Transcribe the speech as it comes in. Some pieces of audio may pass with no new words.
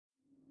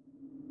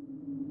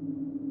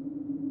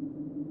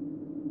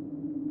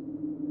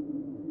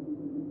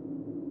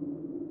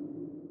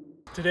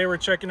Today we're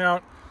checking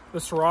out the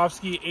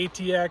Swarovski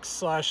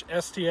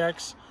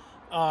ATX/STX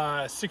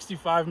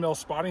 65mm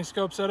spotting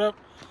scope setup.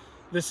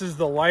 This is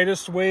the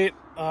lightest weight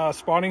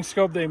spotting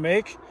scope they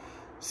make.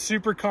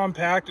 Super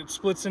compact. It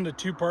splits into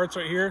two parts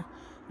right here.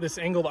 This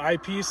angled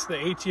eyepiece, the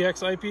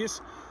ATX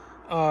eyepiece,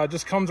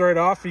 just comes right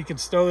off. You can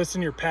stow this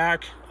in your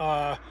pack.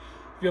 If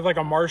you have like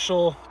a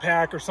Marshall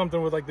pack or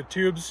something with like the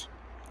tubes,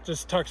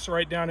 just tucks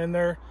right down in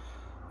there.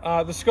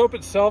 The scope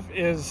itself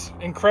is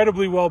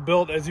incredibly well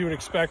built, as you would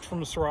expect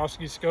from a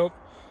Swarovski scope.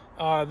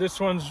 This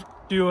one's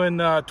doing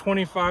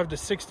 25 to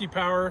 60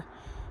 power.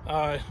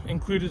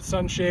 Included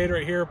sunshade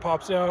right here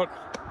pops out.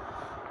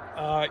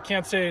 I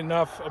can't say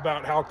enough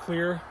about how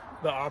clear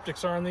the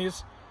optics are on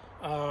these.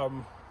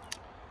 I'm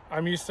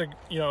used to,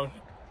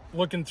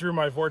 looking through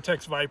my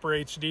Vortex Viper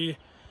HD,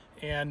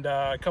 and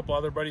a couple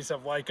other buddies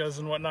have Leicas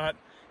and whatnot,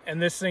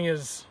 and this thing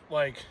is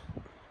like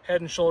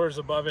head and shoulders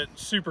above it,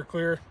 super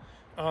clear.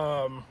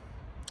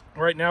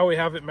 Right now we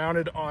have it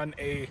mounted on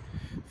a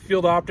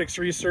Field Optics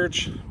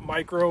Research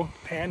micro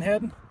pan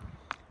head.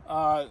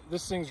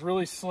 This thing's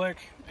really slick.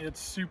 It's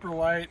super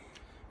light.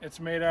 It's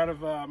made out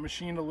of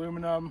machined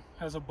aluminum,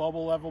 has a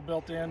bubble level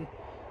built in.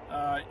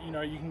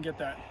 You can get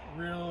that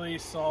really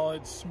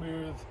solid,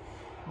 smooth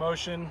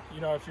motion.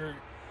 If you're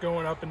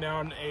going up and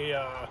down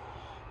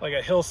like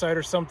a hillside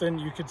or something,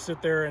 you could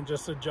sit there and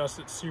just adjust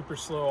it super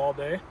slow all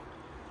day.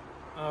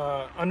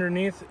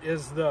 Underneath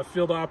is the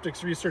Field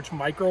Optics Research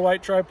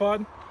Microlite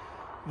tripod.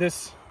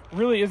 This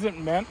really isn't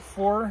meant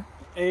for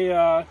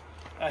a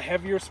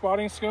heavier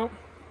spotting scope,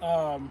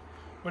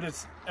 but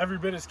it's every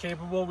bit as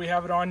capable. We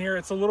have it on here.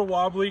 It's a little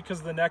wobbly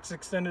because the neck's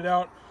extended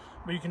out,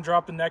 but you can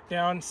drop the neck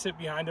down, sit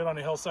behind it on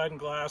a hillside and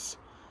glass.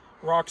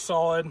 Rock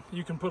solid.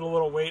 You can put a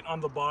little weight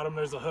on the bottom.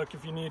 There's a hook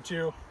if you need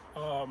to.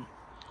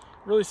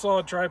 Really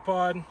solid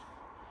tripod,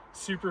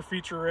 super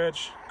feature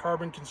rich,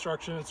 carbon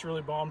construction. It's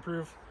really bomb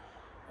proof.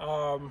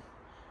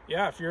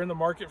 Yeah, if you're in the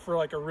market for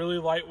like a really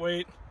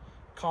lightweight,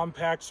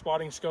 compact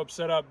spotting scope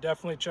setup,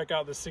 definitely check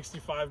out the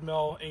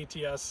 65mm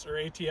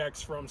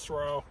ATX from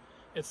Swaro.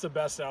 It's the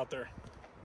best out there.